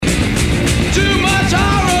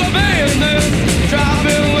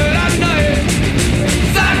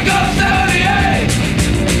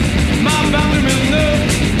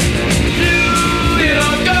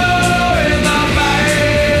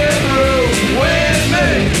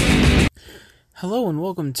Hello and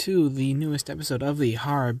welcome to the newest episode of the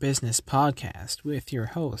Horror Business Podcast with your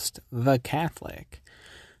host, The Catholic.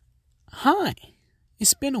 Hi,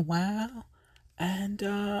 it's been a while, and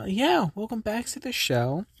welcome back to the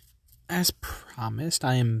show. As promised,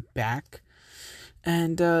 I am back,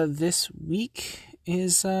 and this week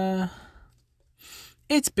is,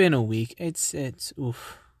 it's been a week. It's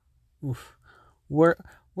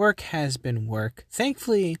Work has been work.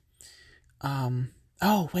 Thankfully,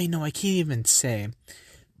 I can't even say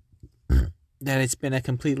that it's been a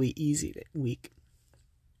completely easy week.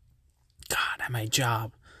 God, at my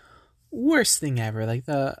job, worst thing ever. Like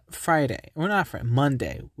the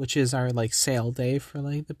Monday, which is our sale day for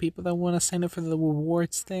the people that want to sign up for the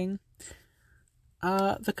rewards thing.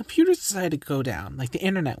 The computers decided to go down. The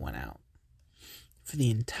internet went out for the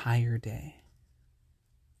entire day.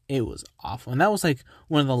 It was awful, and that was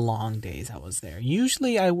one of the long days I was there.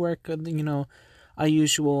 Usually, I work, a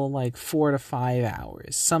usual 4 to 5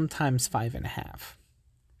 hours, sometimes 5.5.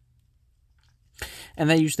 And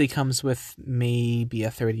that usually comes with maybe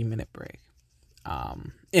a 30-minute break.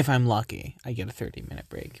 If I'm lucky, I get a 30-minute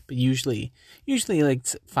break. But usually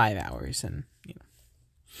 5 hours, and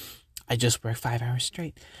I just work 5 hours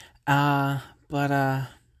straight. It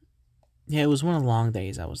was one of the long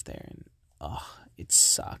days I was there, and it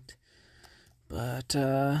sucked. But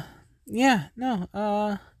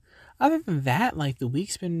other than that, the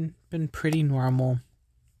week's been pretty normal.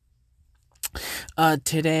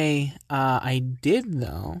 Today I did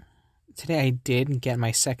get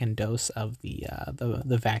my second dose of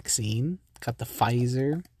the vaccine. Got the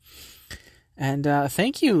Pfizer, and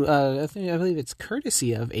thank you. I believe it's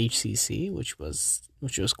courtesy of HCC, which was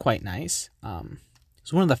quite nice. I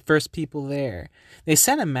was one of the first people there. They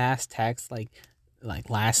sent a mass text like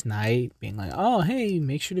last night being oh, hey,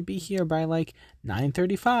 make sure to be here by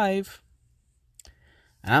 9:35.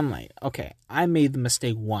 And I'm okay, I made the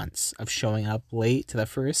mistake once of showing up late to the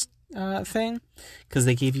first thing, because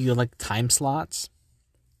they gave you time slots.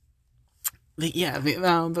 For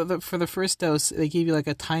the first dose, they gave you a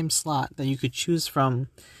time slot that you could choose from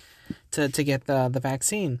to get the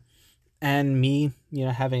vaccine. And me,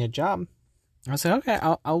 having a job, I was okay,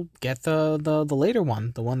 I'll get the later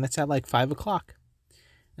one, the one that's at 5:00.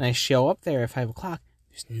 And I show up there at 5:00.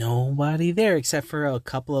 There's nobody there except for a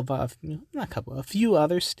few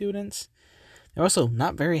other students. They're also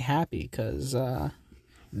not very happy because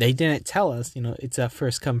they didn't tell us, it's a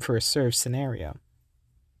first come first serve scenario.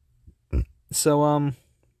 So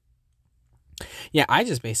I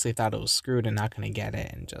just basically thought it was screwed and not going to get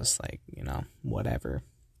it, and just whatever.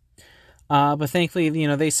 But thankfully,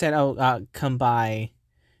 they said, come by,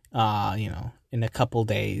 in a couple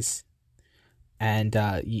days. And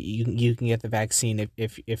you can get the vaccine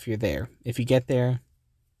if you're there. If you get there,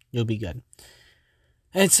 you'll be good.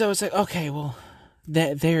 And so it's okay, well,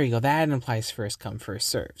 there you go. That implies first come, first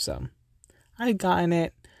serve. So I had gotten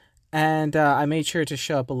it, and I made sure to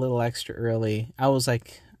show up a little extra early. I was I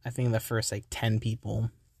think the first 10 people,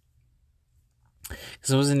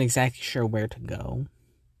 because I wasn't exactly sure where to go.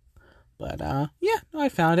 But I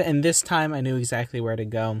found it, and this time I knew exactly where to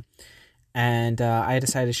go. And I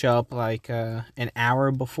decided to show up an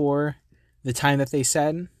hour before the time that they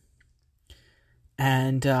said.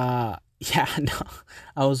 And I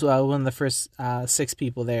was one of the first 6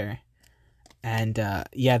 people there. And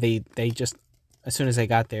they just, as soon as I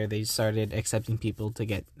got there, they started accepting people to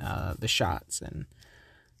get the shots. And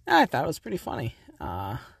I thought it was pretty funny.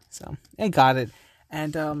 So I got it.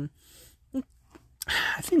 And I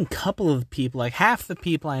think a couple of people, half the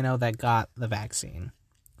people I know that got the vaccine,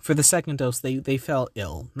 for the second dose, they felt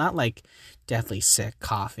ill. Not deathly sick,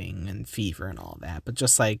 coughing and fever and all that, but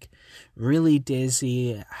just really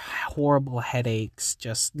dizzy, horrible headaches,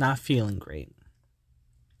 just not feeling great.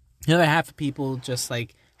 The other half of people just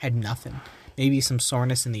had nothing. Maybe some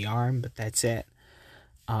soreness in the arm, but that's it.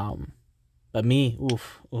 But me,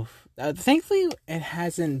 oof. Thankfully, it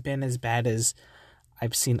hasn't been as bad as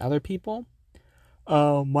I've seen other people.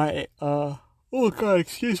 Oh God,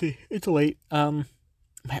 excuse me, it's late.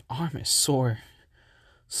 My arm is sore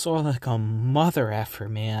like a mother effer,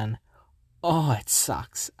 man. Oh, it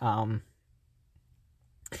sucks.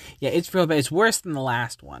 It's real bad. It's worse than the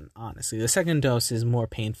last one, honestly. The second dose is more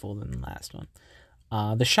painful than the last one.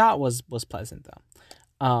 The shot was pleasant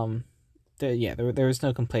though. There was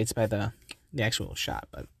no complaints by the actual shot,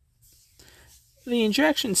 but the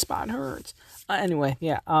injection spot hurts. Anyway,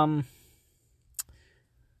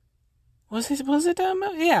 Was it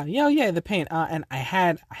the pain. And I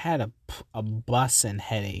had a bussin'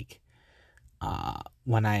 headache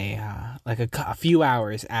when I a few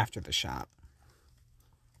hours after the shot.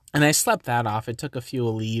 And I slept that off. It took a few a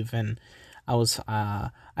leave, and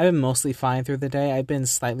I've been mostly fine through the day. I've been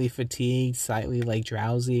slightly fatigued, slightly like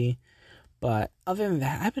drowsy, but other than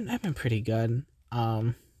that, I've been pretty good.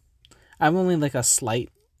 I'm only like a slight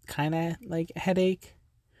kind of like headache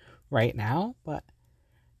right now, but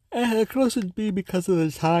it could also be because of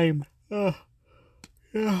the time.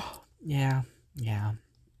 Yeah, yeah, yeah.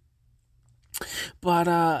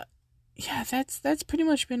 But yeah, that's pretty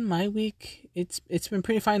much been my week. It's been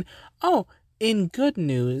pretty fine. Oh, in good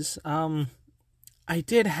news, I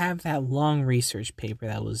did have that long research paper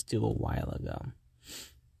that was due a while ago.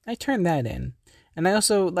 I turned that in, and I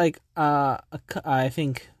also I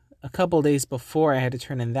think a couple days before I had to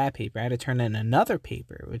turn in that paper, I had to turn in another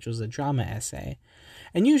paper, which was a drama essay.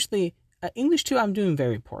 And usually, English 2, I'm doing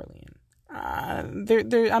very poorly in.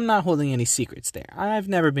 I'm not holding any secrets there. I've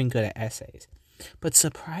never been good at essays. But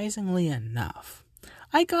surprisingly enough,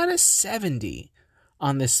 I got a 70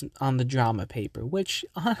 on the drama paper, which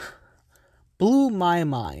blew my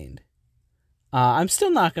mind. I'm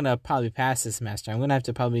still not going to probably pass this semester. I'm going to have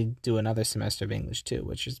to probably do another semester of English too,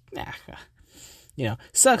 which is,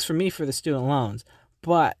 sucks for me for the student loans.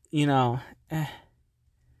 But,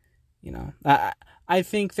 I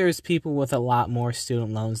think there's people with a lot more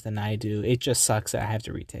student loans than I do. It just sucks that I have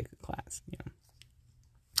to retake the class.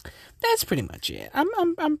 That's pretty much it.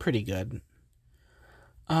 I'm pretty good.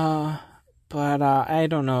 But I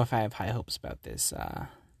don't know if I have high hopes about this.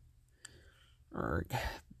 Or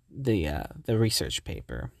the research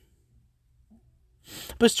paper.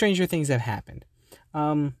 But stranger things have happened.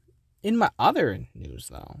 In my other news,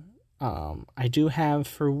 though, I do have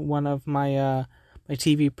for one of my my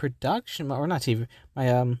TV production, or not TV,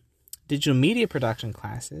 my digital media production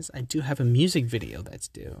classes, I do have a music video that's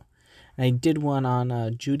due. And I did one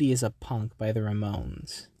on "Judy Is a Punk" by the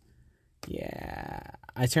Ramones. Yeah,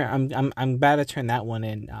 I'm about to turn that one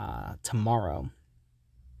in tomorrow.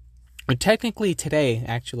 Or technically today,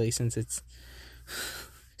 actually, since it's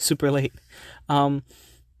super late. Yeah,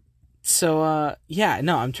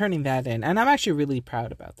 no, I'm turning that in, and I'm actually really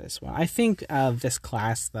proud about this one. I think this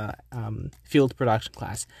class, the field production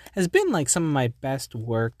class, has been like some of my best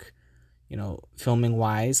work, filming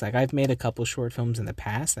wise. Like, I've made a couple short films in the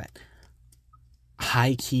past that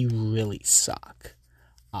high key really suck.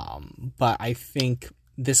 But I think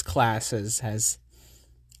this class has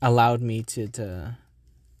allowed me to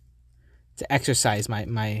exercise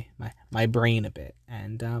my brain a bit,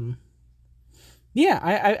 and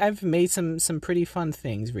yeah, I've made some pretty fun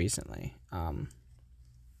things recently.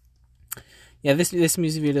 Yeah, this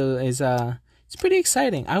music video is it's pretty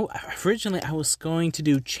exciting. Originally I was going to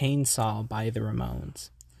do "Chainsaw" by the Ramones,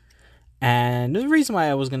 and the reason why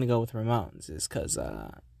I was going to go with Ramones is because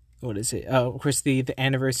what is it? Oh, of course, the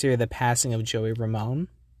anniversary of the passing of Joey Ramone,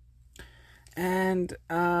 and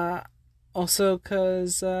also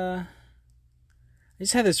because I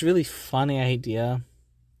just had this really funny idea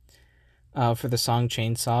for the song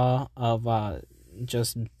 "Chainsaw" of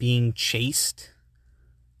just being chased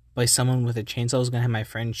by someone with a chainsaw. I was going to have my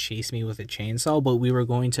friend chase me with a chainsaw, but we were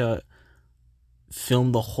going to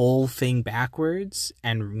film the whole thing backwards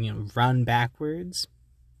and run backwards.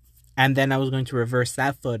 And then I was going to reverse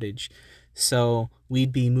that footage, so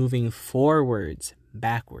we'd be moving forwards,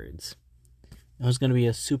 backwards. It was going to be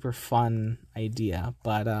a super fun idea,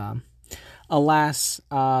 but alas,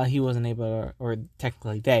 he wasn't able to, or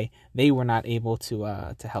technically they were not able to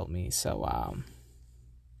help me. So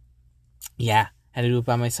yeah, had to do it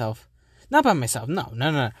by myself. Not by myself. No.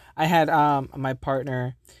 I had my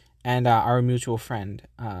partner and our mutual friend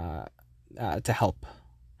to help,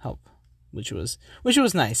 which was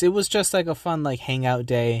nice. It was just like a fun like hangout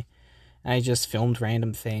day. I just filmed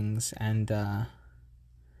random things, and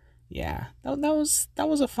yeah, that was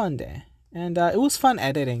a fun day, and it was fun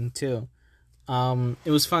editing too.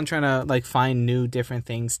 It was fun trying to like find new different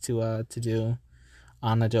things to do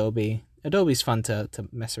on Adobe. Adobe's fun to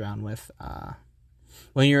mess around with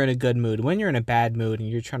when you're in a good mood. When you're in a bad mood and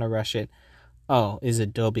you're trying to rush it, is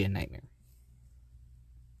Adobe a nightmare?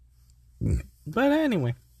 But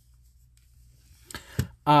anyway,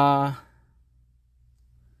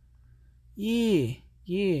 yeah,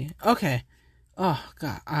 okay. Oh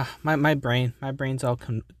god, my brain's all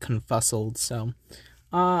confuzzled. So,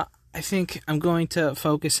 I think I'm going to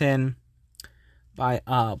focus in by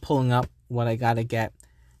pulling up what I gotta get,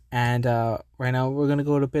 and right now we're gonna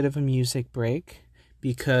go to a bit of a music break,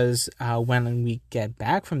 because when we get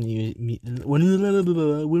back from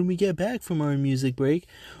when we get back from our music break,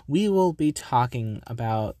 we will be talking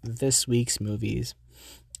about this week's movies,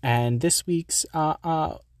 and this week's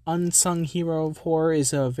unsung hero of horror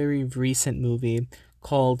is a very recent movie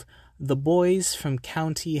called "The Boys from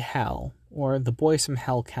County Hell," or "The Boys from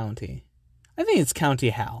Hell County." I think it's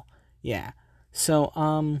County Hell. Yeah. So,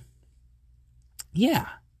 yeah.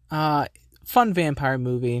 Fun vampire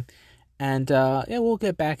movie. And, yeah, we'll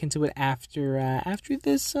get back into it after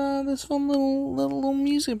this fun little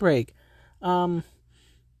music break. I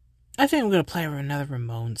think I'm going to play another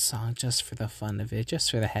Ramones song just for the fun of it,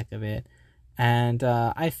 just for the heck of it. And,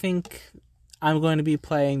 I think I'm going to be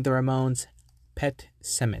playing the Ramones' Pet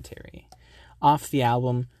Cemetery off the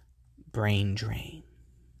album Brain Drain.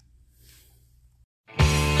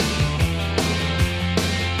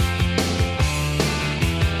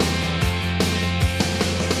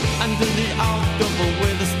 Under the October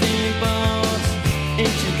with the steamboats,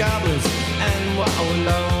 ancient goblins and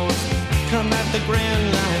wallows come at the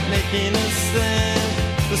grand light making a sound.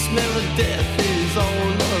 The smell of death is all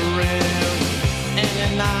around. And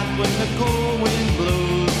at night when the cold wind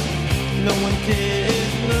blows, no one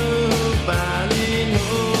cares, nobody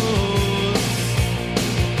knows.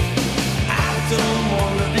 I don't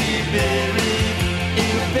wanna be buried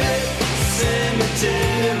in a pet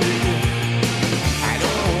cemetery. I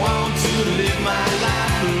don't want to live my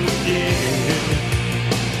life again.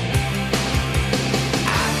 I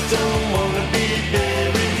don't wanna be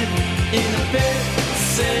buried in a pet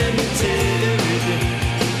cemetery.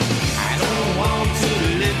 I don't want to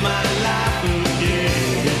live my life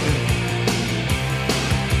again.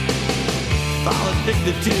 Fall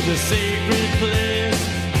addicted to the sacred place.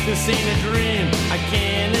 This ain't a dream, I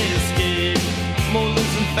can't escape.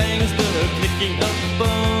 Molars and fangs that are picking up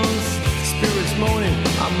bones. Spirits moaning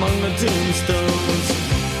among the tombstones.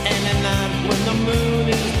 And at night when the moon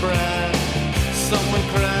is bright, someone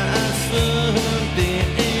cries something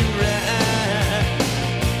ain't right.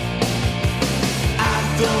 I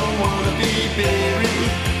don't wanna be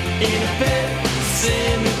buried in a pet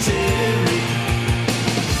cemetery.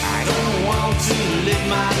 I don't want to live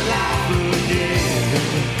my life again.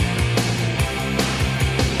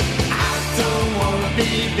 I don't wanna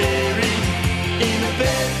be buried in a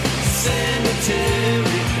pet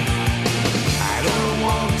cemetery. I don't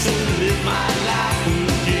want to live my life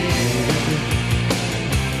again.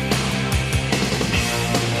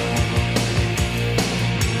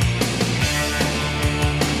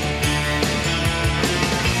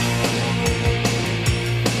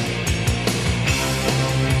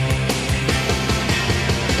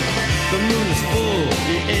 The moon is full,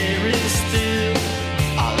 the air is still.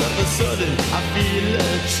 All of a sudden I feel a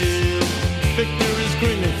chill. Victor is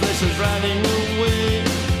grinning, flesh is riding away.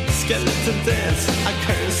 Skeleton dance, I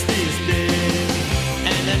curse these days.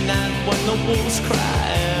 And at night when the wolves cry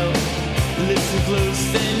out, listen close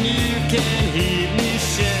and you can hear me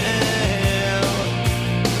shout.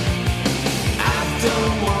 I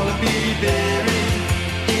don't wanna be buried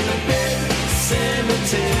in a pet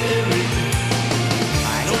cemetery.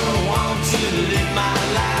 I don't want to live my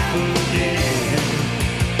life again.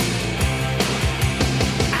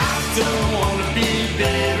 I don't wanna be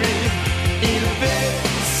buried in a pet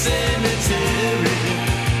cemetery.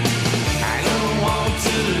 I don't want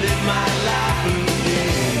to live my life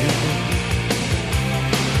again.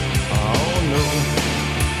 Oh no.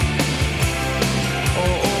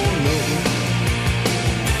 Oh no.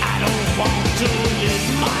 I don't want to live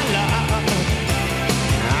my life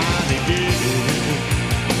again.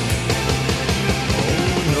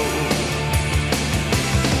 Oh no.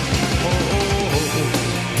 Oh.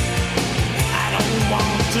 I don't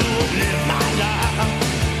want to live my life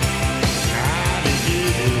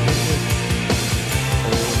again.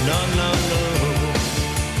 Oh no.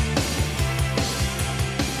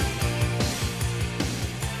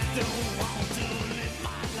 Don't want to live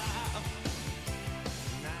my life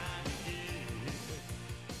again.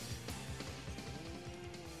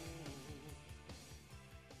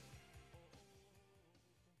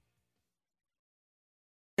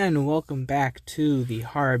 And welcome back to the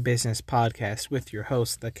Horror Business Podcast with your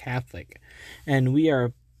host, The Catholic. And we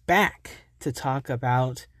are back to talk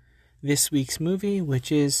about this week's movie,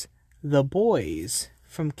 which is The Boys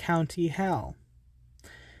from County Hell.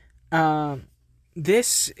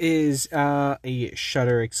 This is a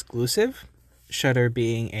Shudder exclusive. Shudder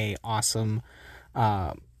being a awesome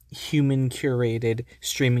human-curated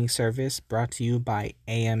streaming service brought to you by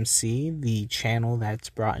AMC, the channel that's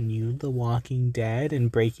brought you The Walking Dead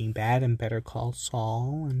and Breaking Bad and Better Call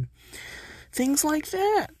Saul and things like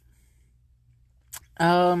that.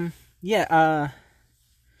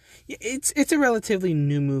 It's a relatively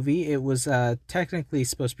new movie. It was technically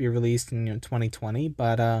supposed to be released in 2020,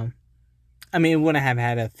 but I mean, it wouldn't have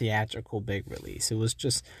had a theatrical big release. It was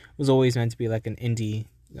always meant to be like an indie,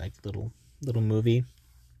 like little movie.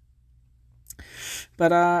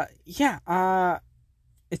 But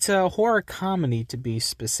it's a horror comedy to be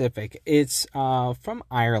specific. It's from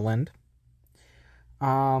Ireland.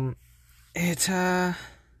 Um, it's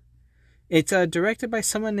directed by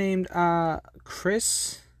someone named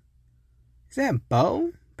Chris. Is that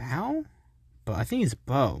Bow? Bow? But I think it's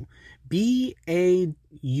Bow. Baugh. I'm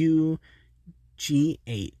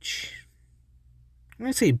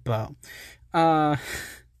gonna say Bow.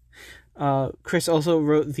 Chris also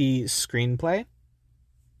wrote the screenplay.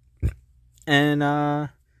 And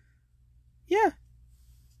yeah.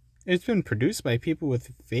 It's been produced by people with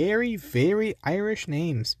very, very Irish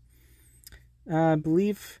names. I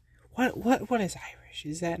believe what is Irish?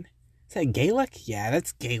 Is that Gaelic? Yeah,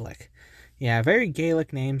 that's Gaelic. Yeah, very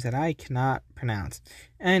Gaelic names that I cannot pronounce.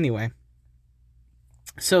 Anyway,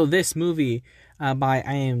 so this movie by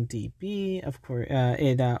IMDb, of course,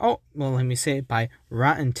 let me say it by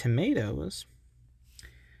Rotten Tomatoes.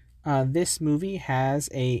 This movie has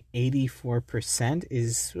a 84%.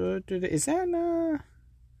 Is that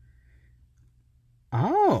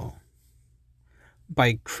Oh.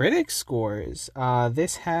 By critic scores,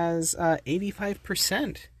 this has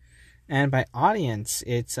 85%. And by audience,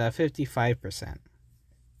 it's 55%.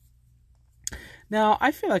 Now,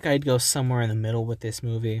 I feel like I'd go somewhere in the middle with this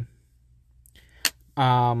movie.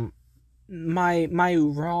 My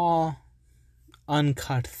raw,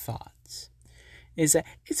 uncut thoughts is that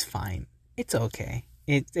it's fine. It's okay.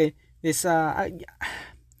 I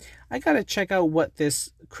gotta check out what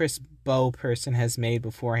this Chris Bow person has made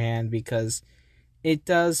beforehand, because it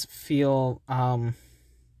does feel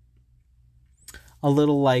a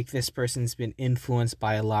little like this person's been influenced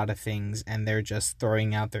by a lot of things and they're just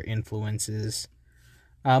throwing out their influences,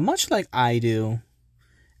 much like I do,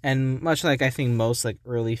 and much like I think most like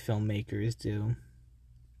early filmmakers do.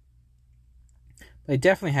 But I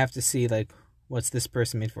definitely have to see like what's this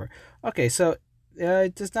person made for. Okay, so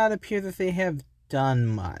it does not appear that they have done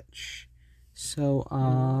much. So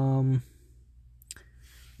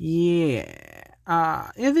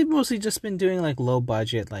they've mostly just been doing like low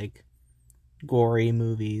budget, like gory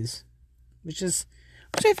movies, which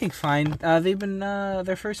I think fine. They've been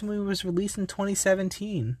their first movie was released in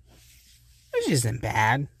 2017, which isn't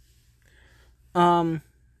bad.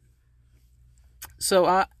 So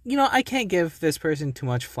I can't give this person too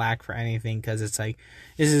much flack for anything, because it's like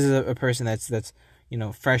this is a person that's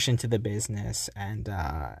fresh into the business, and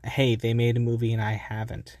hey, they made a movie and I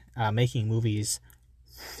haven't. Making movies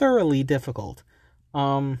thoroughly difficult.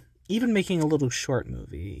 Even making a little short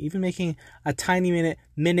movie, even making a tiny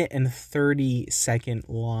minute and 30-second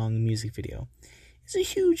long music video is a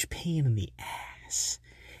huge pain in the ass.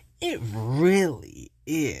 It really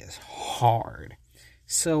is hard.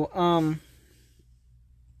 So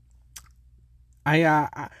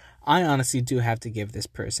I honestly do have to give this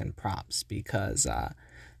person props, because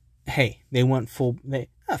hey, they went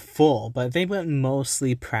not full, but they went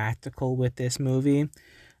mostly practical with this movie.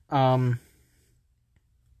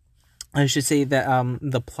 I should say that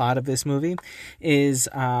the plot of this movie is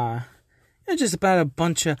just about a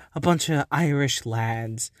bunch of Irish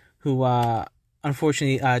lads who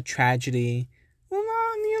unfortunately tragedy. Well,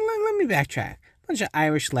 let me backtrack. A bunch of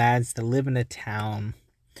Irish lads that live in a town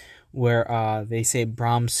where they say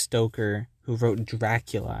Bram Stoker, who wrote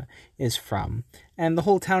Dracula, is from, and the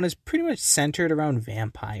whole town is pretty much centered around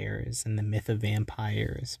vampires and the myth of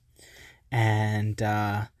vampires, and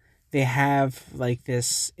they have like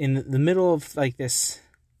this in the middle of like this.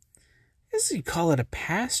 I guess you call it a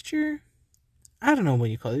pasture. I don't know what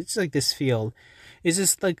you call it. It's like this field. It's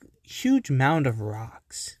just like huge mound of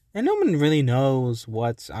rocks, and no one really knows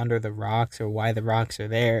what's under the rocks or why the rocks are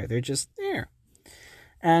there. They're just there.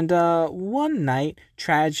 And one night,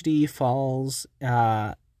 tragedy falls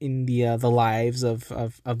in the lives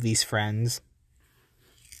of these friends.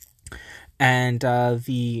 And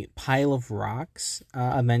the pile of rocks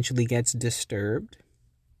eventually gets disturbed.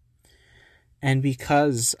 And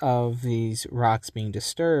because of these rocks being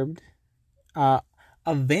disturbed, a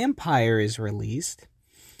vampire is released.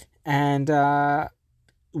 And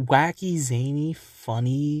wacky, zany,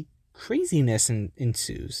 funny craziness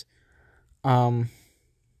ensues.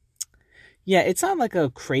 Yeah, it's not like a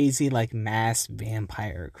crazy, like, mass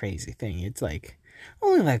vampire crazy thing. It's like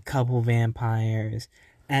only like a couple vampires.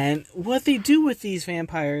 And what they do with these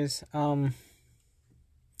vampires, I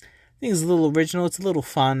think is a little original. It's a little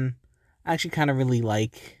fun. I actually kind of really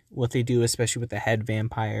like what they do, especially with the head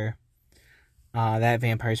vampire. That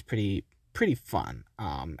vampire is pretty fun.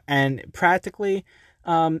 And practically,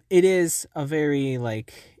 it is a very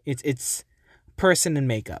like it's person in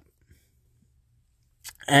makeup,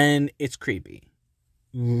 and it's creepy,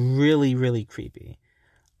 really, really creepy.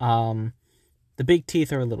 The big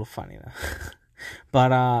teeth are a little funny though.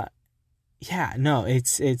 But yeah, no,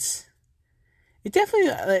 it definitely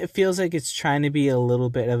it feels like it's trying to be a little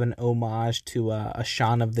bit of an homage to a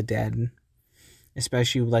Shaun of the Dead,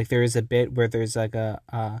 especially like there is a bit where there's like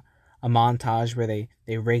a montage where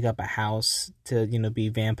they rig up a house to be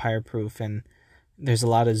vampire proof, and there's a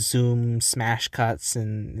lot of zoom smash cuts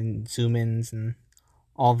and zoom ins and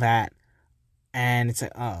all that, and it's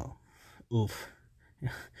like, oh, oof.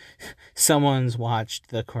 Someone's watched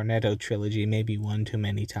the Cornetto trilogy maybe one too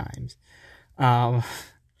many times. Anywho,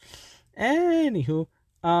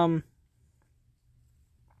 oh,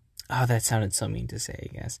 that sounded so mean to say,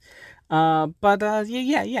 I guess. But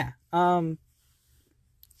yeah.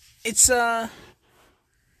 It's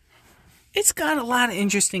got a lot of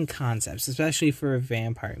interesting concepts, especially for a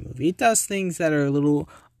vampire movie. It does things that are a little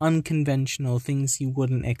unconventional, things you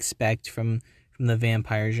wouldn't expect from the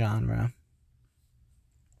vampire genre.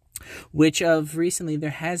 Which of recently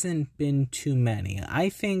there hasn't been too many. I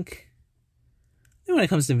think when it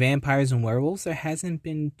comes to vampires and werewolves, there hasn't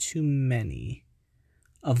been too many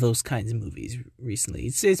of those kinds of movies recently.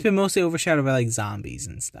 It's been mostly overshadowed by like zombies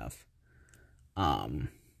and stuff. Although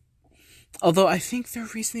I think there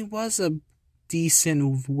recently was a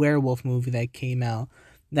decent werewolf movie that came out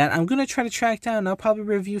that I'm gonna try to track down and I'll probably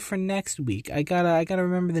review for next week. I gotta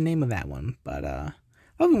remember the name of that one, but I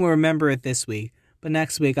probably won't remember it this week. But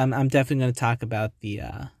next week I'm definitely gonna talk about the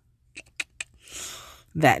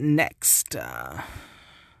that next that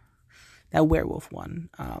werewolf one.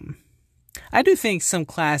 I do think some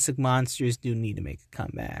classic monsters do need to make a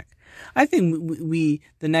comeback. I think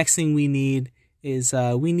the next thing we need is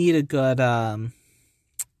we need a good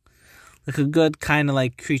like a good kind of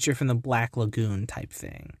like Creature from the Black Lagoon type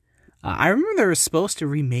thing. I remember they were supposed to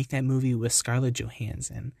remake that movie with Scarlett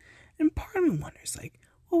Johansson, and part of me wonders like,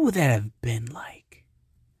 what would that have been like?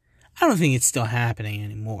 I don't think it's still happening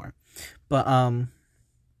anymore, but I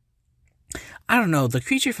don't know. The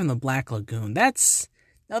Creature from the Black Lagoon, that's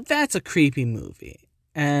a creepy movie,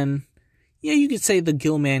 and yeah, you could say the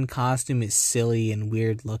Gilman costume is silly and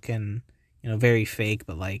weird looking, very fake,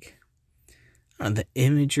 but like, I don't know, the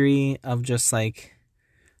imagery of just like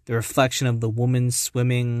the reflection of the woman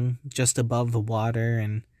swimming just above the water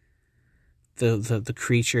and the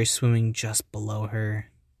creature swimming just below her,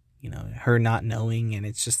 her not knowing, and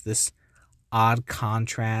it's just this odd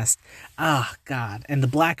contrast. Ah, God. And the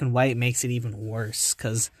black and white makes it even worse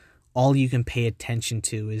because all you can pay attention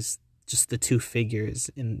to is just the two figures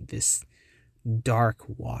in this dark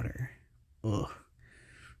water. Ugh.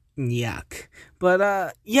 Yuck.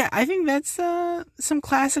 But yeah, I think that's some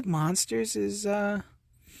classic monsters is I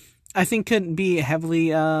think could be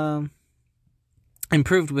heavily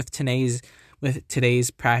improved with today's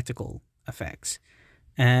practical effects.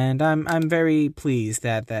 And I'm very pleased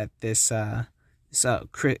that this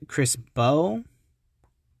Chris Boff,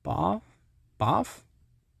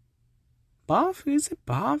 is it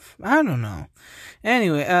Boff? I don't know.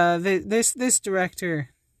 Anyway, this director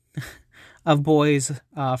of Boys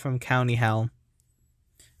from County Hell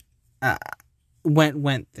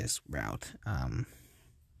went this route.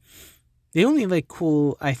 The only like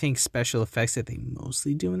cool, I think, special effects that they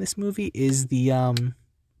mostly do in this movie is the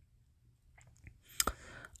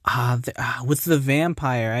with the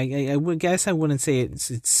vampire. I would guess I wouldn't say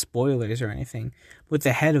it's spoilers or anything. With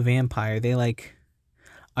the head of vampire, they like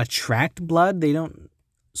attract blood. They don't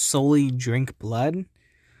solely drink blood,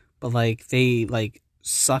 but like they like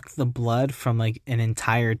suck the blood from like an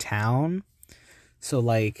entire town. So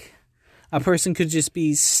like a person could just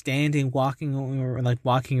be walking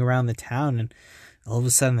around the town, and all of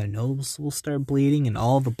a sudden their nose will start bleeding, and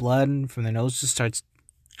all the blood from their nose just starts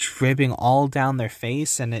dripping all down their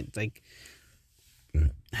face, and it like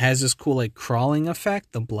has this cool like crawling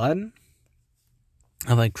effect, the blood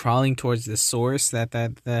of like crawling towards the source that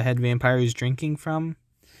the head vampire is drinking from.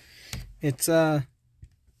 It's I've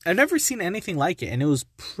never seen anything like it, and it was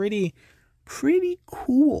pretty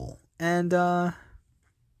cool. And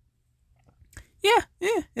yeah,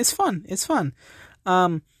 it's fun. Before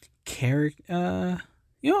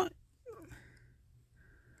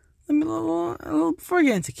I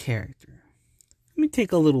get into character, let me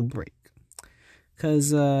take a little break,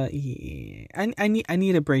 because I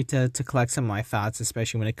need a break to collect some of my thoughts,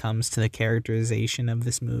 especially when it comes to the characterization of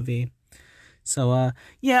this movie. So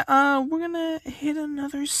we're gonna hit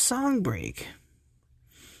another song break.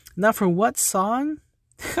 Now for what song?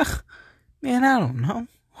 Man, I don't know.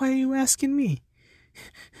 Why are you asking me?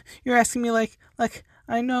 You're asking me like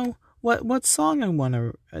I know what song I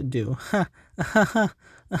want to do.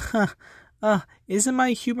 Isn't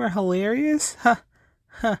my humor hilarious?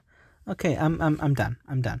 Okay, I'm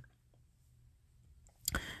done.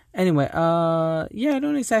 Anyway, yeah, I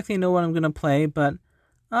don't exactly know what I'm gonna play, but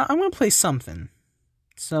I'm gonna play something.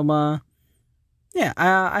 So, yeah,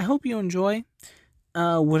 I hope you enjoy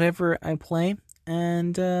whatever I play,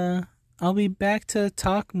 and I'll be back to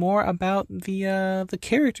talk more about the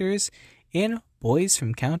characters in Boys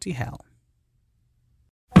from County Hell.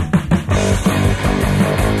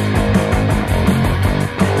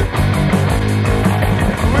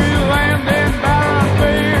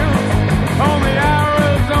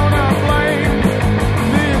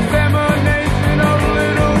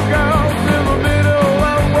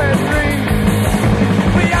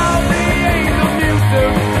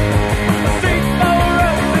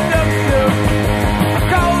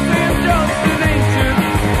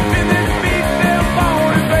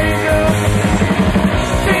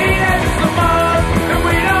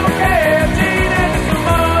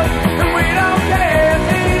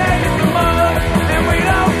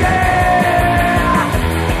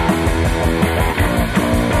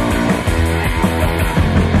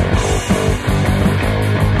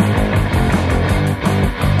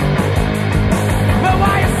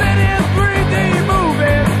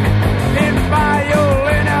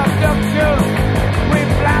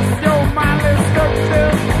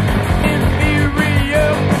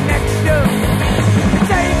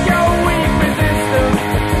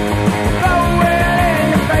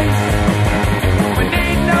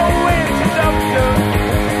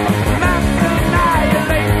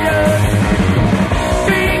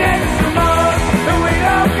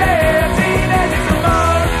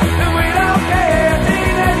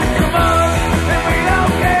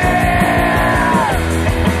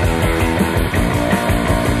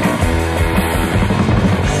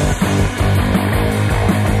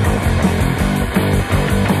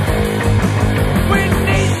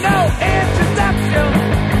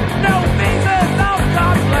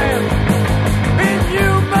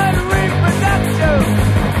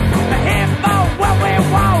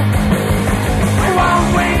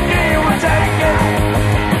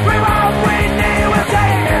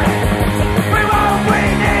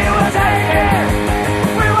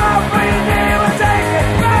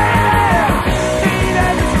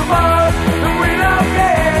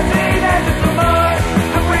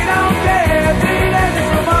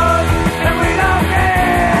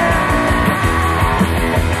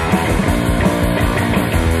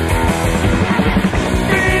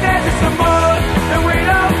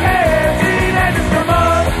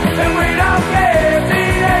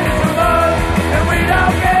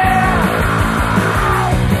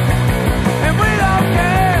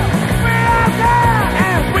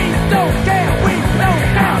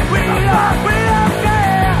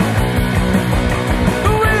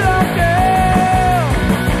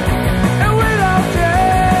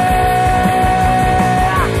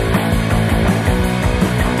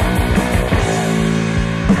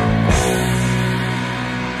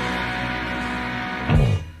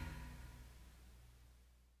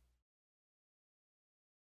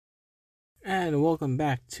 And welcome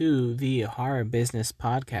back to the Horror Business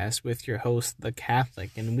Podcast with your host, The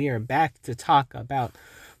Catholic, and we are back to talk about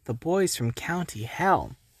the Boys from County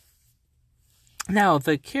Hell. Now,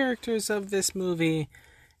 the characters of this movie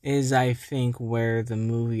is, I think, where the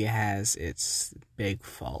movie has its big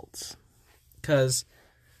faults. Because,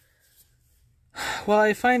 well,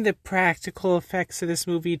 I find the practical effects of this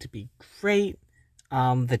movie to be great.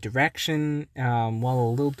 The direction, while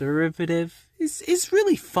a little derivative, is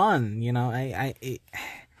really fun. You know, I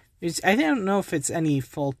don't know if it's any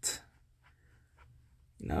fault.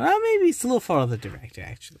 You know, maybe it's a little fault of the director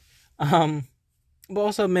actually. But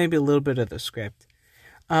also maybe a little bit of the script.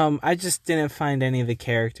 I just didn't find any of the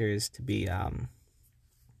characters to be all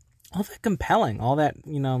that compelling, all that,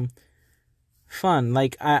 you know, fun.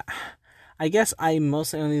 Like I guess I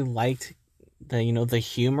mostly only liked the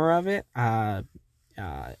humor of it.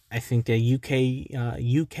 I think the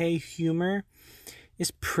UK humor is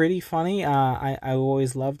pretty funny. I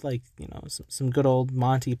always loved, like, you know, some good old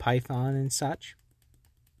Monty Python and such.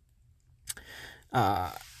 Yeah,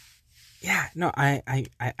 no,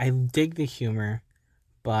 I dig the humor,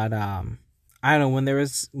 but I don't know,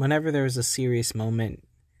 whenever there was a serious moment,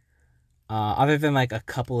 other than like a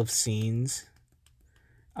couple of scenes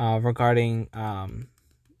regarding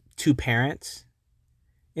two parents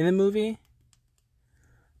in the movie.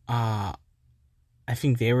 I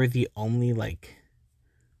think they were the only, like,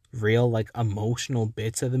 real, like, emotional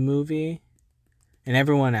bits of the movie. And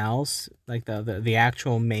everyone else, like, the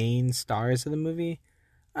actual main stars of the movie,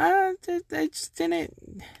 they just didn't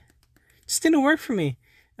work for me.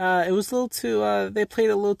 It was a little too, they played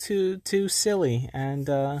a little too silly. And,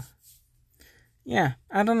 yeah,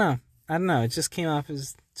 I don't know. It just came off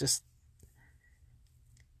as just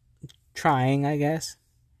trying, I guess.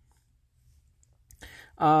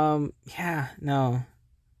 Yeah, no.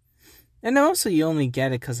 And also you only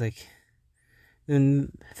get it because, like, the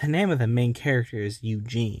name of the main character is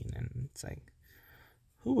Eugene, and it's like,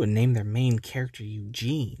 who would name their main character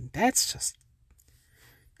Eugene? That's just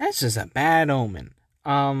a bad omen.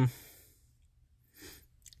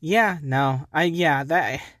 Yeah, no, I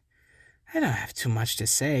don't have too much to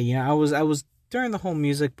say. You know, I was during the whole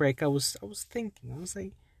music break. I was thinking. I was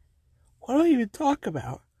like, what do I even talk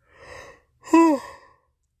about?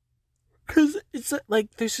 Because it's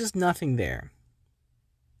like there's just nothing there.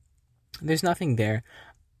 There's nothing there.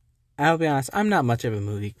 I'll be honest. I'm not much of a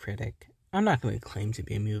movie critic. I'm not going to claim to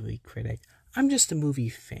be a movie critic. I'm just a movie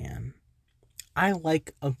fan. I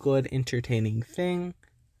like a good, entertaining thing.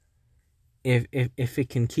 If it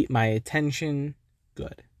can keep my attention,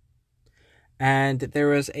 good. And there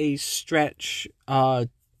was a stretch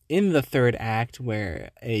in the third act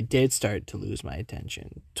where it did start to lose my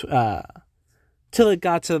attention till it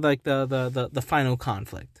got to like the final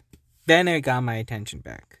conflict. Then it got my attention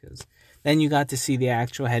back, because then you got to see the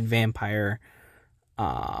actual head vampire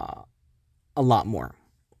a lot more.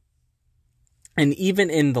 And even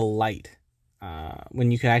in the light, when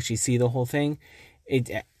you could actually see the whole thing,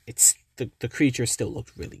 it's the creature still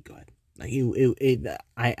looked really good. Like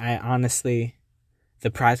I honestly,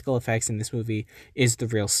 the practical effects in this movie is the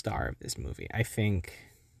real star of this movie. I think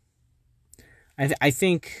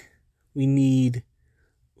we need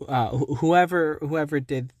whoever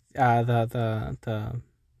did the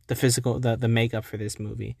physical the makeup for this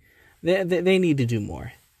movie. They need to do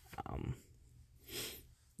more.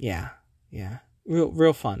 Yeah.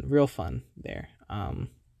 Real fun there.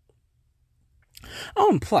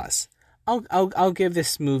 And plus, I'll give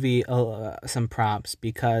this movie some props,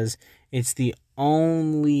 because it's the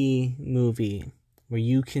only movie where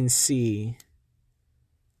you can see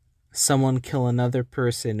someone kill another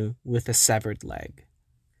person with a severed leg.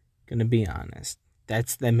 Gonna be honest.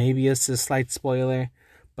 That maybe it's a slight spoiler,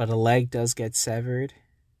 but a leg does get severed.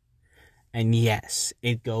 And yes,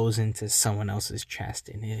 it goes into someone else's chest,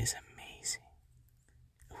 and it is amazing.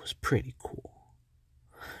 It was pretty cool.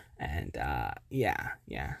 And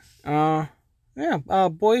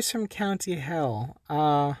Boys from County Hell.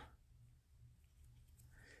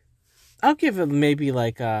 I'll give it maybe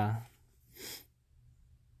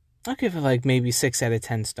maybe 6 out of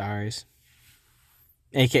 10 stars,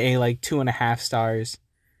 aka like 2.5 stars.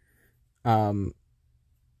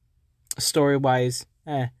 Story wise,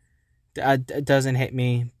 it doesn't hit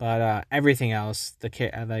me, but everything else,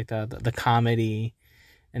 the comedy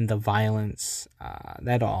and the violence,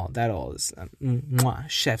 that all is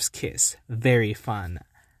chef's kiss. Very fun.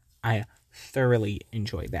 I thoroughly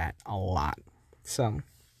enjoyed that a lot. So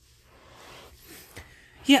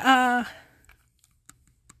yeah,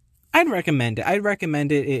 I'd recommend it. I'd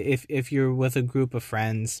recommend it if you're with a group of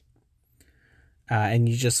friends, and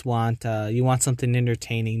you just want something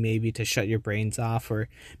entertaining, maybe to shut your brains off, or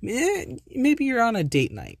maybe you're on a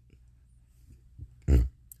date night.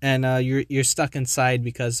 And you're stuck inside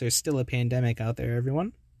because there's still a pandemic out there,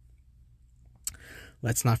 everyone.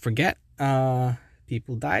 Let's not forget,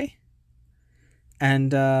 people die.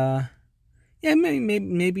 And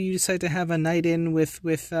maybe you decide to have a night in with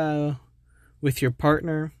your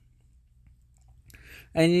partner,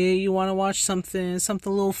 and you want to watch something a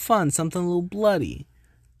little fun, something a little bloody.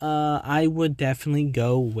 I would definitely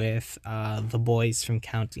go with The Boys from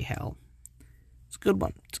County Hell. It's a good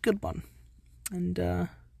one. And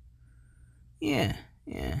yeah.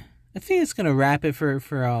 I think it's gonna wrap it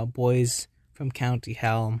for Boys from County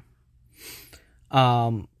Hell.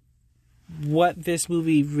 What this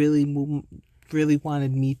movie really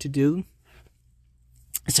wanted me to do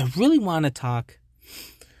is I really want to talk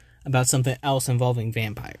about something else involving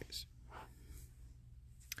vampires.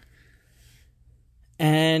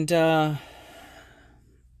 And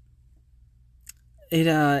it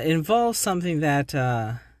involves something that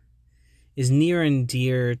is near and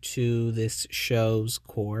dear to this show's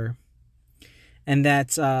core. And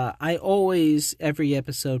that's, I always, every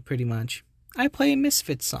episode pretty much, I play a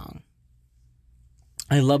Misfits song.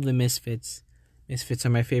 I love the Misfits. Misfits are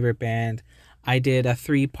my favorite band. I did a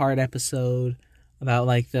 3-part episode about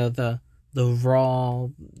like the raw,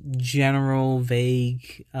 general,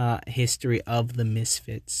 vague history of the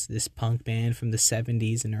Misfits, this punk band from the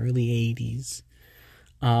 70s and early 80s.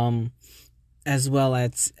 As well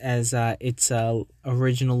as its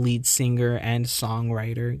original lead singer and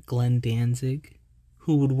songwriter, Glenn Danzig,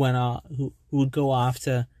 who would go off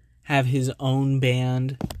to have his own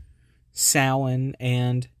band, Samhain,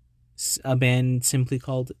 and a band simply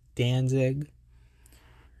called Danzig.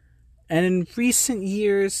 And in recent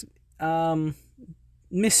years,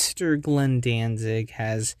 Mr. Glenn Danzig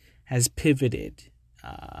has pivoted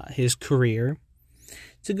his career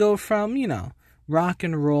to go from, rock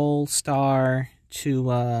and roll star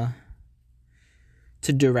to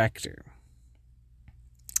director.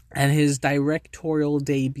 And his featured directorial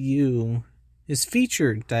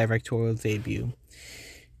debut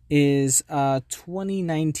is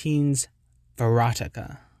 2019's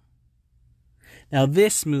Verotica. Now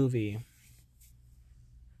this movie,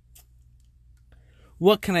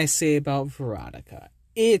 what can I say about Verotica?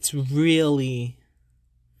 It's really,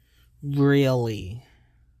 really,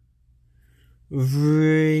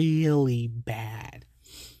 really bad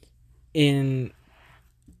in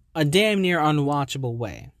a damn near unwatchable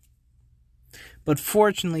way. But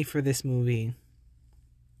fortunately for this movie,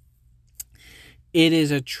 it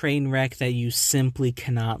is a train wreck that you simply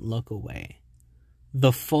cannot look away.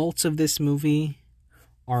 The faults of this movie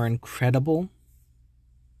are incredible.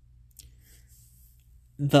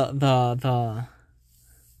 The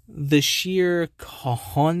sheer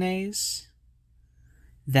cojones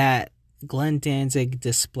that Glenn Danzig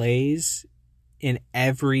displays in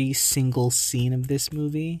every single scene of this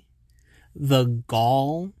movie, the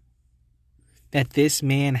gall that this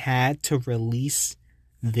man had to release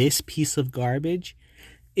this piece of garbage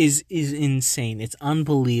is insane. It's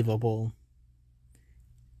unbelievable.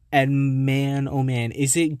 And man, oh man,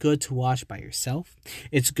 is it good to watch by yourself?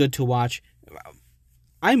 It's good to watch.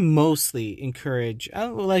 I mostly encourage,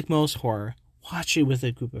 like most horror, watch it with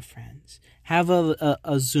a group of friends. Have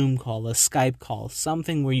a Zoom call, a Skype call,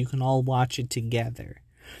 something where you can all watch it together.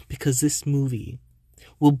 Because this movie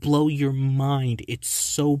will blow your mind. It's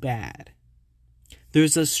so bad.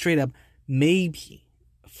 There's a straight up maybe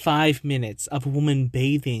 5 minutes of a woman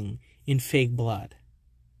bathing in fake blood.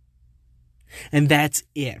 And that's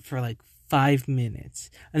it for like 5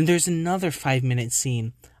 minutes. And there's another 5-minute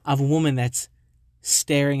scene of a woman that's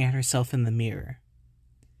staring at herself in the mirror.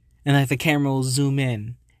 And like the camera will zoom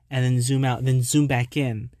in and then zoom out, then zoom back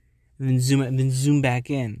in, and then zoom out, and then zoom back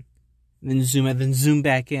in, and then zoom out, then zoom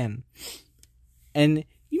back in. And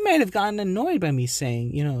you might have gotten annoyed by me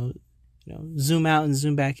saying, zoom out and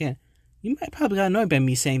zoom back in. You might probably got annoyed by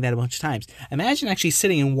me saying that a bunch of times. Imagine actually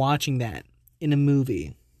sitting and watching that in a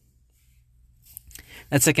movie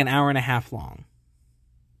that's like an hour and a half long.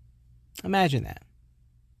 Imagine that.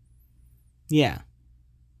 Yeah,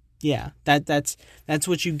 that's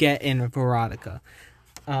what you get in Verotica.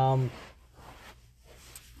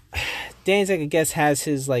 Danzig, I guess, has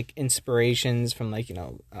his like inspirations from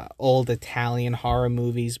old Italian horror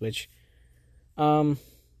movies, which were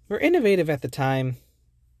innovative at the time.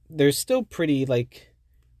 They're still pretty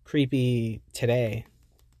creepy today,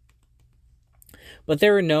 but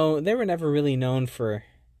they were never really known for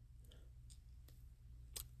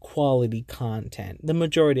quality content. The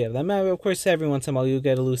majority of them, of course, every once in a while you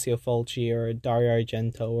get a Lucio Fulci or a Dario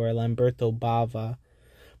Argento or a Lamberto Bava,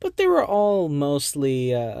 but they were all mostly,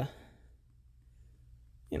 they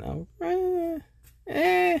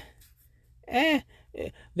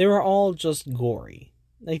were all just gory.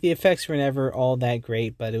 Like the effects were never all that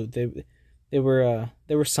great, but they were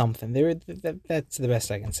something. That's the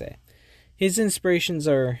best I can say. His inspirations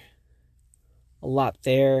are a lot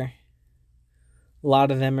there. A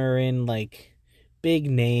lot of them are in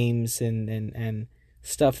big names and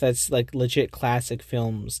stuff that's legit classic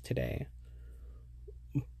films today.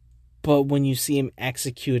 But when you see him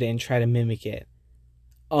execute it and try to mimic it,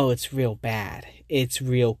 oh, it's real bad. It's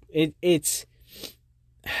real. It's.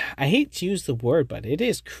 I hate to use the word, but it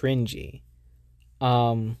is cringy.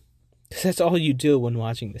 'Cause that's all you do when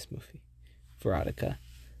watching this movie, Verotica.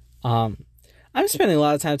 I'm spending a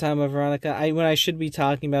lot of time talking about Veronica. When I should be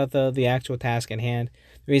talking about the actual task at hand.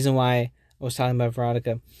 The reason why I was talking about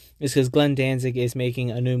Veronica is because Glenn Danzig is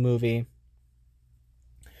making a new movie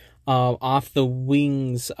off the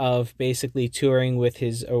wings of basically touring with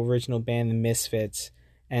his original band, the Misfits,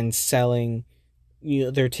 and selling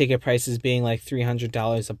their ticket prices being like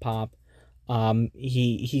 $300 a pop.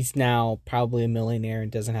 He's now probably a millionaire and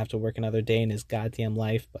doesn't have to work another day in his goddamn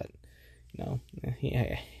life, but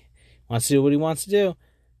he wants to do what he wants to do.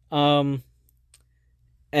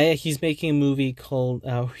 He's making a movie called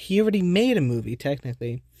he already made a movie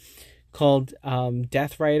technically called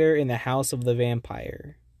Death Rider in the House of the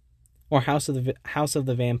Vampire, or House of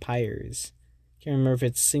the Vampires. Can't remember if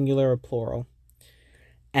it's singular or plural.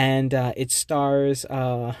 And it stars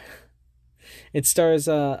Devon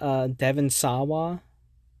Sawa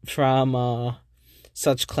from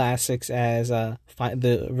such classics as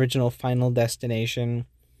the original Final Destination,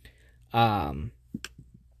 Idle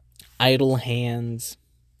Hands.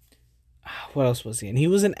 what else was he in? He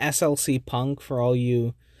was in SLC Punk for all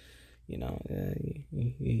you, you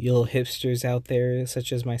little hipsters out there,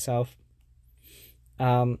 such as myself.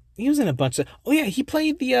 He was in a bunch of. Oh yeah, he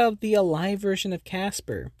played the live version of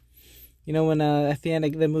Casper. When at the end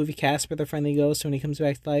of the movie Casper, the Friendly Ghost, when he comes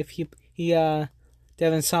back to life, he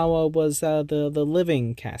Devon Sawa was the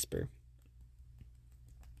living Casper.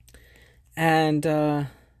 And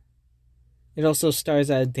it also stars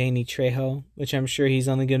Danny Trejo, which I'm sure he's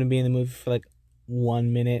only going to be in the movie for like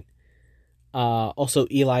 1 minute. Also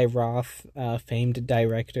Eli Roth, famed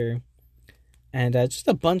director, and just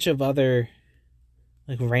a bunch of other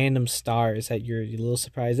like random stars that you're a little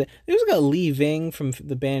surprised at. There's got Lee Ving from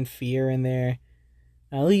the band Fear in there.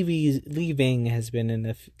 Lee Ving has been in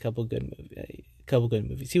a couple good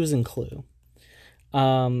movies. He was in Clue.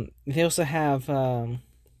 They also have Glenn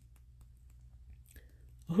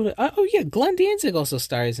Danzig also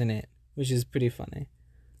stars in it, which is pretty funny.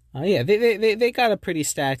 They got a pretty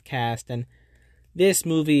stacked cast, and this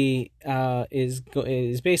movie is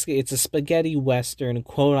basically, it's a spaghetti western,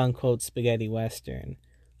 quote unquote spaghetti western,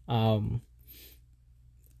 with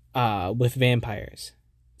vampires.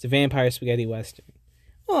 It's a vampire spaghetti western.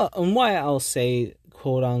 Well, and why I'll say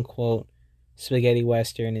quote unquote spaghetti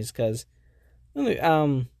western is because,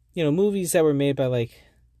 movies that were made by like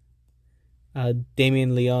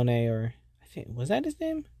Damien Leone, or I think, was that his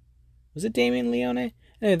name? Was it Damien Leone?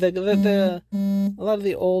 Anyway, a lot of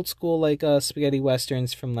the old school like spaghetti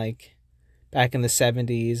westerns from like back in the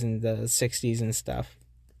 70s and the 60s and stuff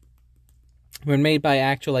were made by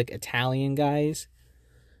actual like Italian guys,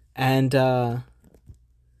 and Glenn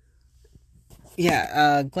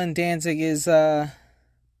Danzig is I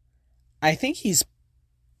think he's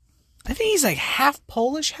like half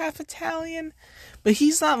Polish, half Italian, but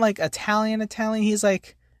he's not like Italian. He's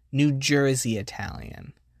like New Jersey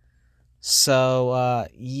Italian. So, I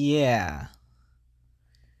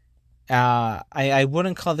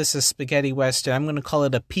wouldn't call this a spaghetti western. I'm going to call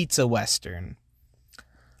it a pizza western.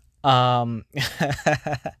 It's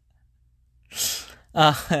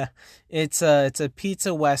a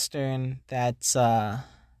pizza western that's, man,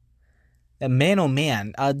 oh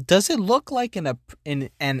man, does it look like an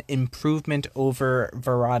improvement over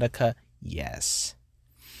Veronica? Yes.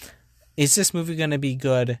 Is this movie going to be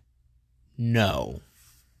good? No.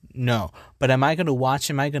 But am I going to watch?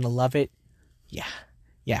 Am I going to love it? Yeah.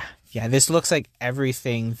 This looks like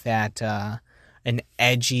everything that an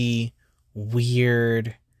edgy,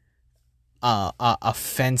 weird,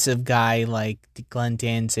 offensive guy like Glenn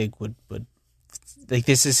Danzig would like.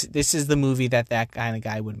 This is the movie that kind of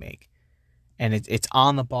guy would make, and it's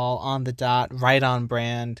on the ball, on the dot, right on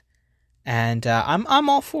brand, and I'm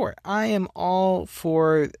all for it. I am all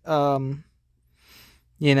for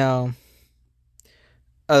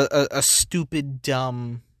a stupid,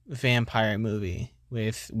 dumb vampire movie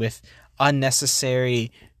with unnecessary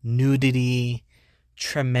nudity,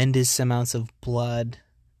 tremendous amounts of blood.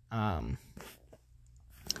 I'm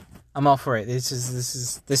all for it. This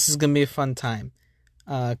is gonna be a fun time,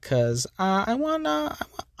 cause I want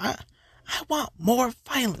more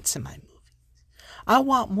violence in my movies. I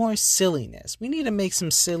want more silliness. We need to make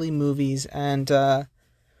some silly movies, and I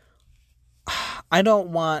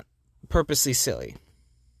don't want purposely silly.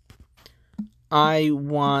 I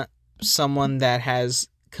want someone that has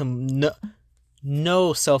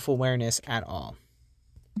no self-awareness at all.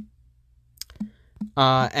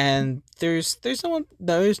 And there's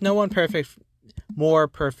no one more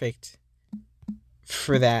perfect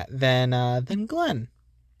for that than Glenn.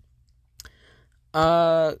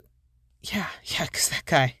 Cause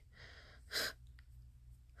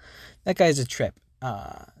that guy's a trip.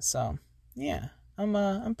 So yeah,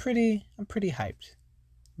 I'm pretty hyped.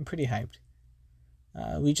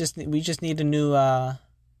 We just need a new. We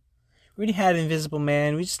already had Invisible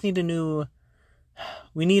Man. We just need a new.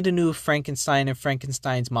 We need a new Frankenstein and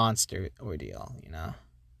Frankenstein's monster ordeal.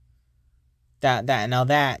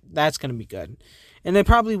 That's gonna be good, and it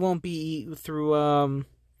probably won't be through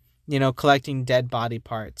collecting dead body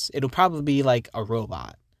parts. It'll probably be like a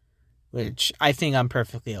robot, which I think I'm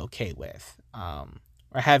perfectly okay with. Or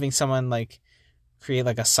having someone like create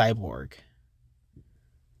like a cyborg.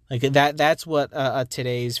 Like that's what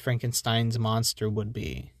today's Frankenstein's monster would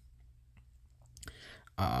be.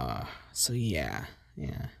 So yeah.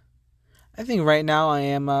 I think right now I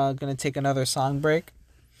am gonna take another song break.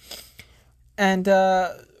 And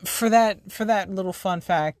for that little fun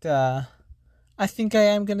fact, I think I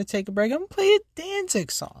am gonna take a break. I'm gonna play a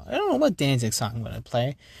Danzig song. I don't know what Danzig song I'm gonna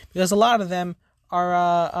play, because a lot of them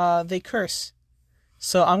are they curse.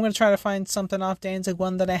 So I'm gonna try to find something off Danzig,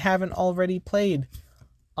 one that I haven't already played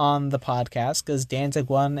on the podcast because Danzig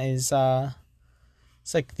 1 is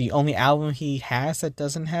it's like the only album he has that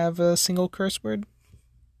doesn't have a single curse word.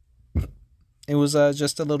 It was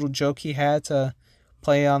just a little joke he had to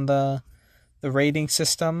play on the rating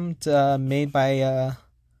system made by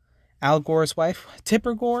Al Gore's wife,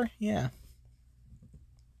 Tipper Gore. Yeah,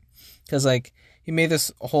 because like he made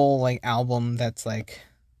this whole like album that's like,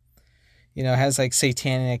 you know, has like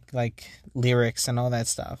satanic like lyrics and all that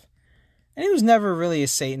stuff. And he was never really a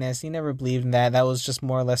Satanist. He never believed in that. That was just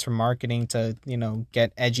more or less for marketing to, you know,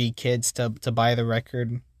 get edgy kids to buy the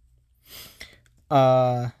record.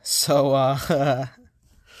 Yeah,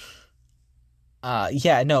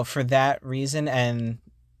 no, for that reason, and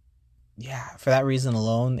yeah, for that reason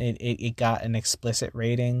alone, it got an explicit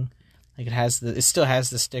rating. Like it still has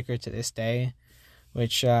the sticker to this day,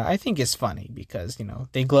 which I think is funny because, you know,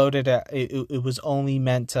 they gloated at it was only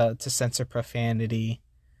meant to censor profanity.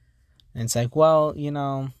 And it's like, well, you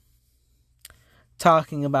know,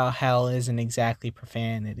 talking about hell isn't exactly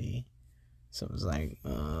profanity. So it was like,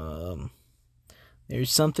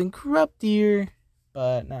 there's something corrupt here,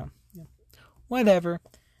 but no, whatever.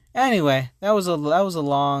 Anyway, that was a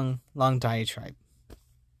long diatribe.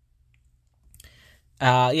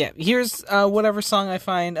 Yeah, here's whatever song I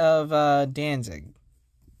find of Danzig.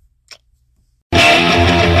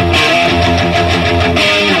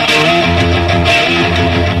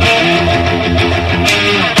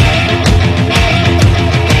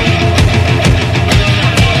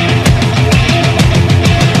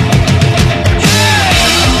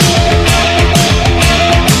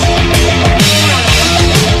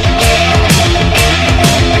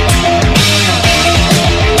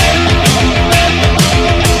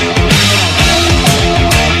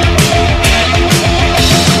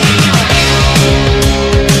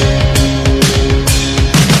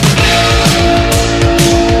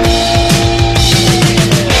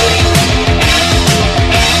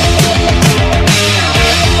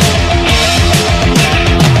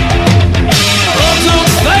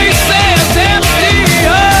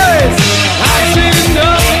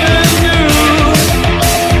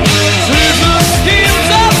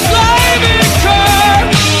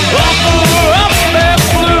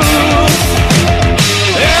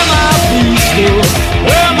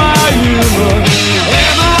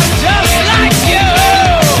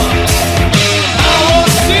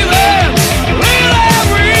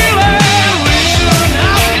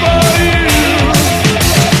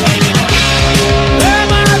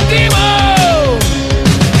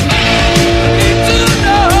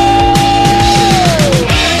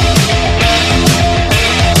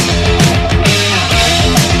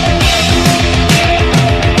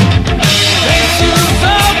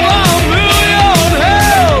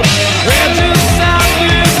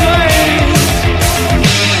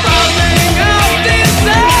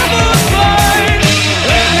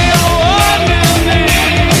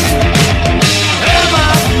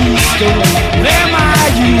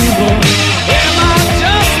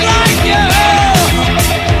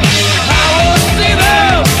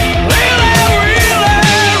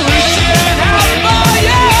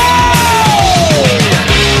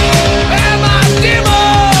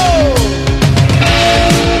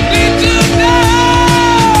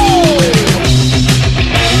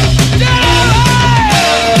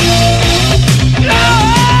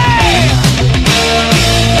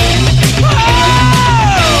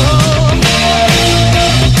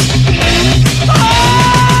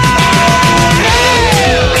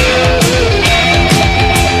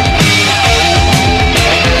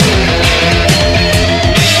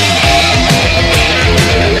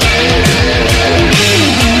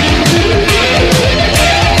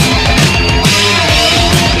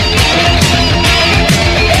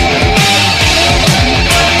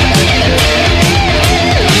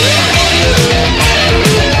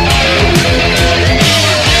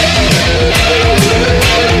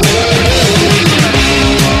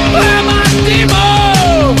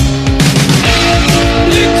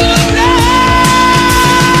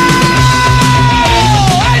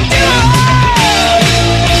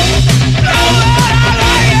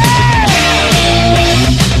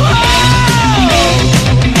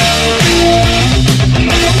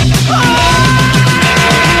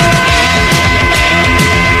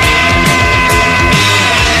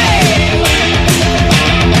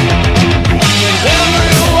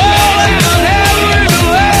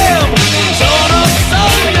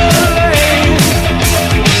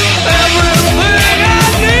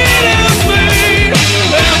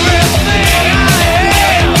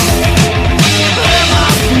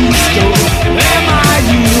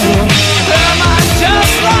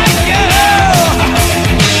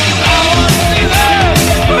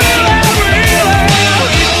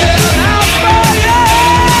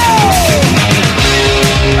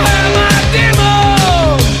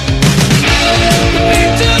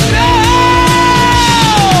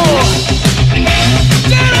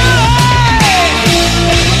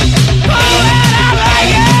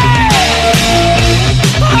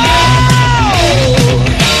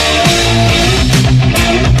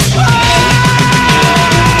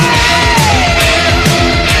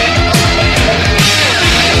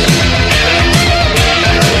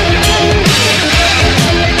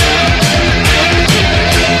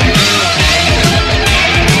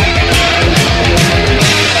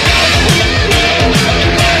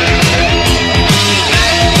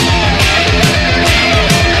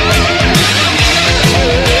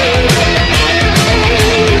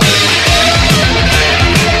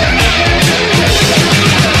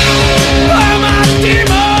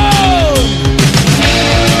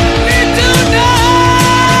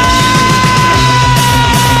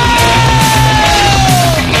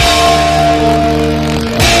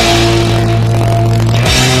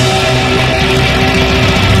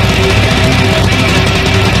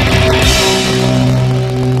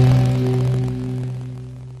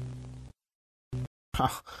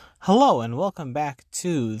 Hello and welcome back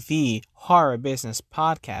to the Horror Business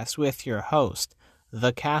Podcast with your host,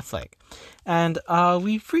 The Catholic. And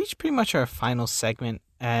we've reached pretty much our final segment,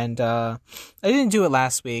 and I didn't do it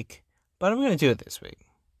last week, but I'm going to do it this week.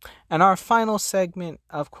 And our final segment,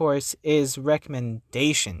 of course, is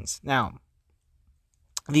recommendations. Now,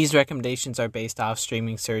 these recommendations are based off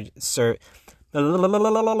streaming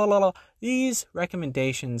These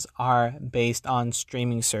recommendations are based on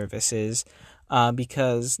streaming services.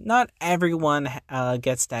 Because not everyone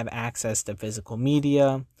gets to have access to physical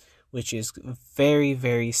media, which is very,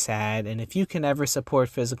 very sad. And if you can ever support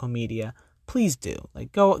physical media, please do.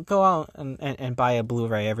 Like go out and buy a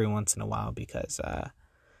Blu-ray every once in a while, because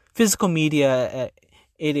physical media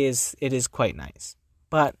it is quite nice.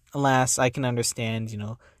 But alas, I can understand,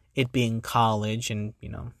 it being college, and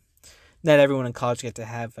not everyone in college get to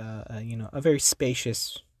have a very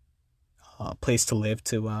spacious place to live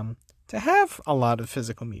to have a lot of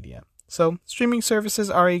physical media. So streaming services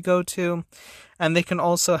are a go-to, and they can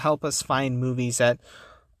also help us find movies that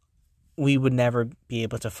we would never be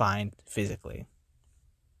able to find physically.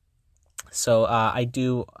 So I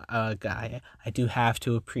do have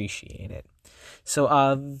to appreciate it.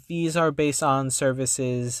 So these are based on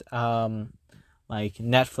services like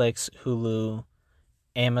Netflix, Hulu,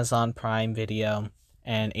 Amazon Prime Video,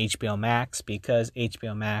 and HBO Max, because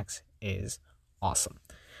HBO Max is awesome.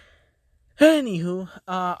 Anywho,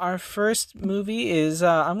 our first movie is,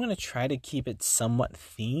 I'm going to try to keep it somewhat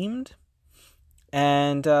themed.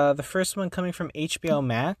 And the first one coming from HBO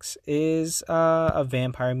Max is a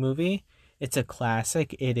vampire movie. It's a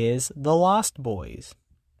classic. It is The Lost Boys.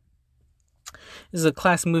 This is a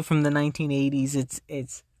classic movie from the 1980s.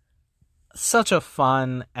 It's such a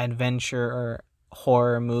fun adventure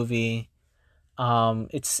horror movie.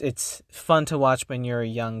 It's fun to watch when you're a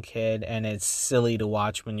young kid, and it's silly to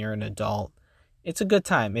watch when you're an adult. It's a good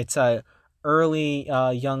time. It's a early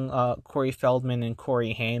young Corey Feldman and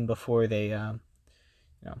Corey Haim before they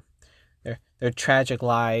their tragic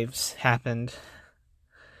lives happened.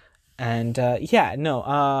 And it's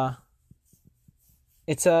a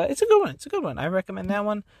good one. It's a good one. I recommend that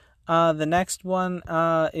one. The next one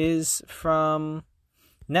is from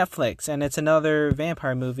Netflix, and it's another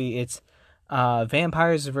vampire movie. It's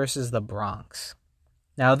Vampires versus the Bronx.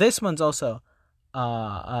 Now this one's also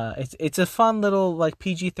it's a fun little like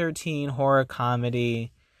PG-13 horror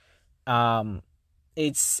comedy.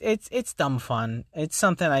 It's dumb fun. It's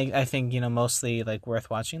something I think mostly like worth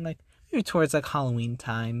watching, like maybe towards like Halloween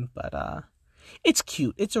time. But it's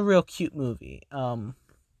cute. It's a real cute movie. I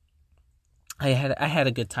had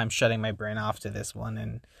a good time shutting my brain off to this one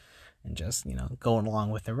and just going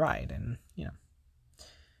along with the ride, and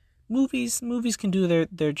Movies can do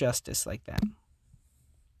their justice like that.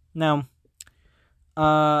 Now,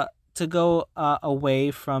 to go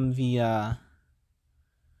away from the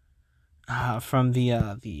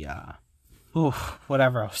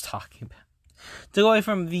whatever I was talking about, to go away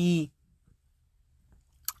from the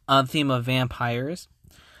theme of vampires,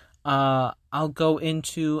 I'll go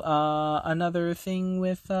into another thing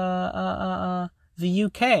with the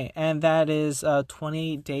UK, and that is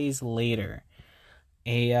 28 Days Later.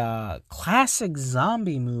 A classic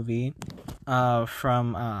zombie movie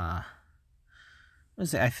from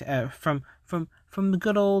the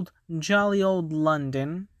good old jolly old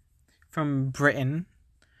London, from Britain,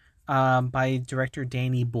 by director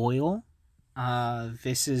Danny Boyle.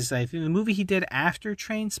 This is, I think, the movie he did after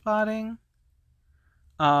Trainspotting.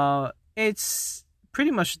 It's pretty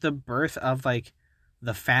much the birth of like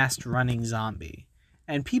the fast running zombie,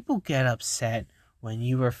 and people get upset when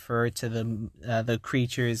you refer to the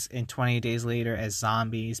creatures in 28 Days Later as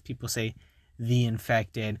zombies. People say the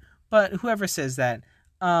infected, but whoever says that,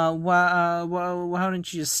 why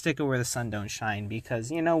don't you just stick it where the sun don't shine?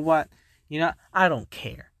 Because you know what, I don't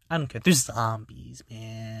care. There's zombies,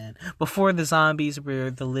 man. Before the zombies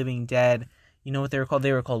were the living dead, you know what they were called?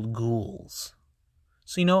 They were called ghouls.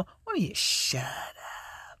 So why don't you shut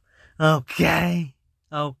up? Okay.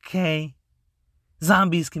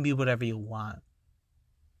 Zombies can be whatever you want.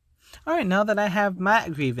 Alright, now that I have my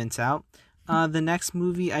grievance out, the next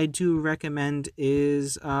movie I do recommend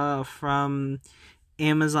is from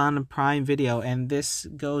Amazon Prime Video, and this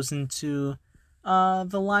goes into the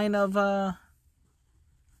line of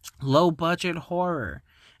low-budget horror,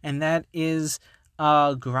 and that is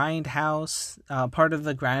Grindhouse, part of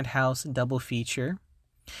the Grindhouse double feature,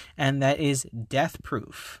 and that is Death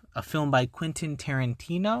Proof, a film by Quentin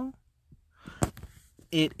Tarantino.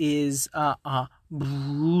 It is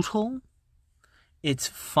brutal, it's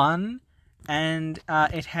fun, and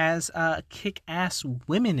it has kick-ass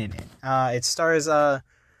women in it. It stars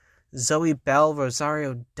Zoe Bell,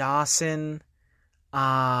 Rosario Dawson,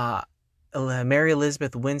 Mary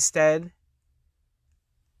Elizabeth Winstead,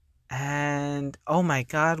 and oh my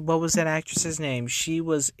God, what was that actress's name? She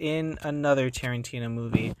was in another Tarantino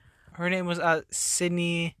movie. Her name was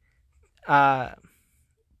Sydney Poitier.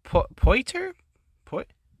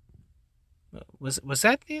 Was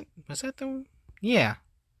that the yeah.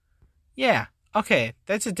 Yeah. Okay,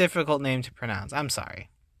 that's a difficult name to pronounce. I'm sorry.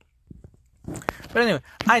 But anyway,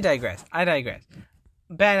 I digress.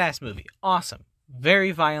 Badass movie. Awesome.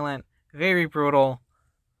 Very violent, very brutal.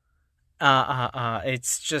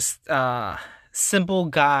 It's just simple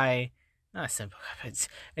guy, not a simple guy, but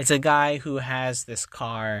it's a guy who has this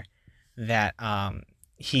car that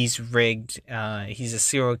he's rigged. He's a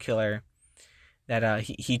serial killer that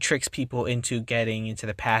he tricks people into getting into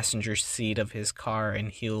the passenger seat of his car, and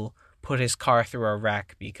he'll put his car through a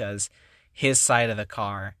wreck because his side of the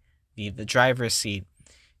car, the driver's seat,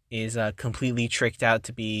 is completely tricked out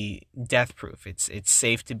to be death proof. It's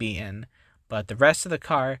safe to be in, but the rest of the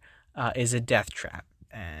car is a death trap,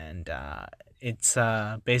 and it's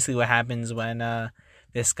basically what happens when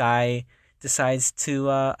this guy decides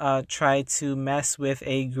to try to mess with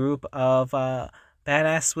a group of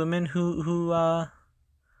badass women who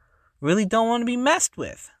really don't want to be messed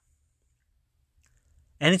with.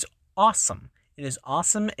 And it's awesome. It is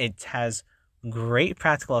awesome. It has great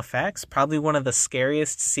practical effects. Probably one of the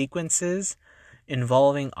scariest sequences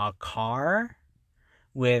involving a car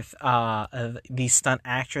with the stunt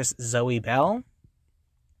actress Zoe Bell.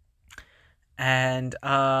 And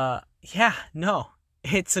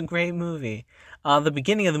it's a great movie. The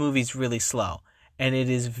beginning of the movie is really slow, and it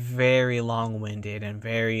is very long-winded and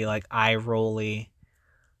very eye-rolly.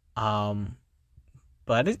 But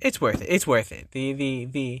it's worth it. It's worth it.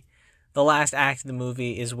 The last act of the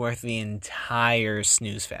movie is worth the entire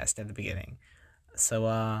snooze fest at the beginning. So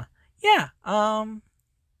I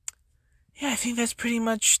think that pretty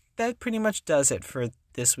much does it for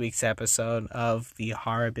this week's episode of the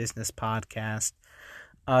Horror Business Podcast.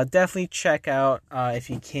 Definitely check out, if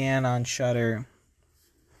you can, on Shudder,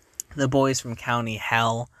 The Boys from County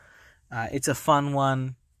Hell. It's a fun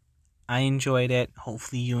one. I enjoyed it.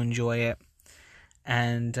 Hopefully you enjoy it.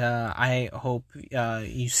 And I hope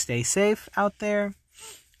you stay safe out there.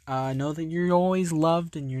 Know that you're always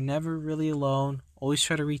loved and you're never really alone. Always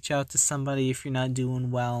try to reach out to somebody if you're not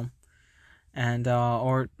doing well. And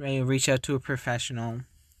or reach out to a professional.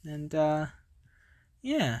 And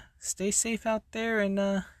stay safe out there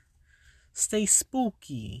and stay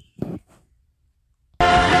spooky.